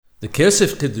The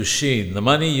kesef kedushin, the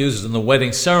money used in the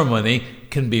wedding ceremony,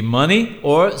 can be money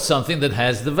or something that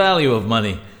has the value of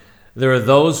money. There are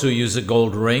those who use a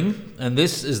gold ring, and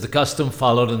this is the custom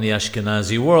followed in the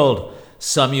Ashkenazi world.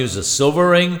 Some use a silver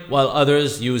ring, while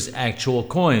others use actual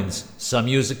coins. Some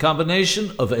use a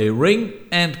combination of a ring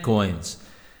and coins.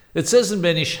 It says in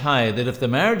Ben Ish Hai that if the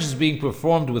marriage is being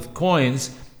performed with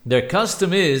coins, their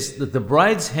custom is that the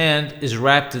bride's hand is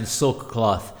wrapped in silk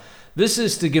cloth. This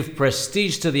is to give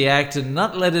prestige to the act and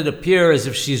not let it appear as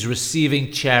if she's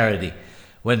receiving charity.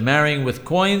 When marrying with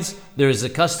coins, there is a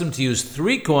custom to use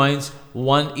 3 coins,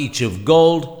 one each of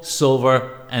gold,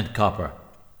 silver, and copper.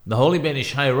 The Holy Ben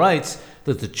Ish Hai writes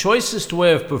that the choicest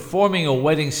way of performing a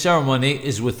wedding ceremony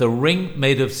is with a ring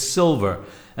made of silver,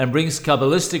 and brings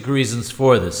Kabbalistic reasons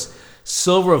for this.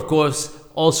 Silver, of course,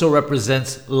 also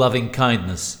represents loving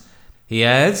kindness. He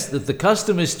adds that the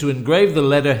custom is to engrave the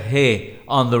letter He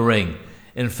on the ring.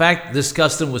 In fact, this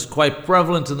custom was quite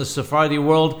prevalent in the Sephardi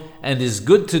world and is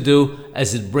good to do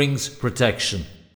as it brings protection.